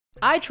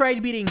I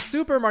tried beating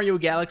Super Mario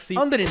Galaxy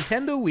on the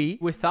Nintendo Wii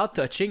without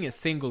touching a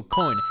single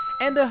coin,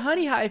 and the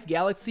Honeyhive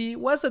Galaxy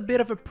was a bit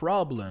of a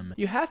problem.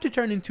 You have to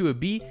turn into a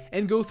bee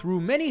and go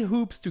through many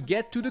hoops to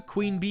get to the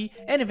queen bee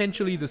and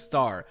eventually the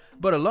star,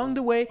 but along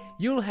the way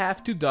you'll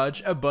have to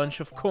dodge a bunch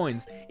of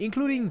coins,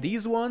 including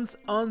these ones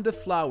on the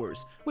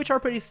flowers, which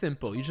are pretty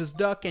simple, you just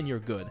duck and you're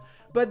good.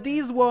 But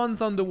these ones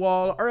on the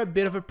wall are a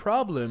bit of a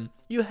problem.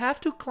 You have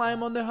to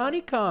climb on the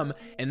honeycomb,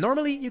 and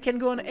normally you can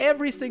go on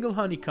every single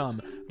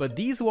honeycomb, but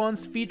these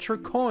ones feature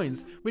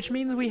coins, which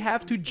means we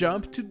have to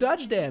jump to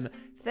dodge them.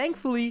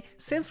 Thankfully,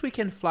 since we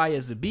can fly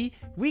as a bee,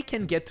 we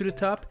can get to the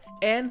top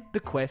and the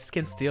quest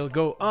can still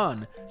go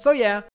on. So yeah,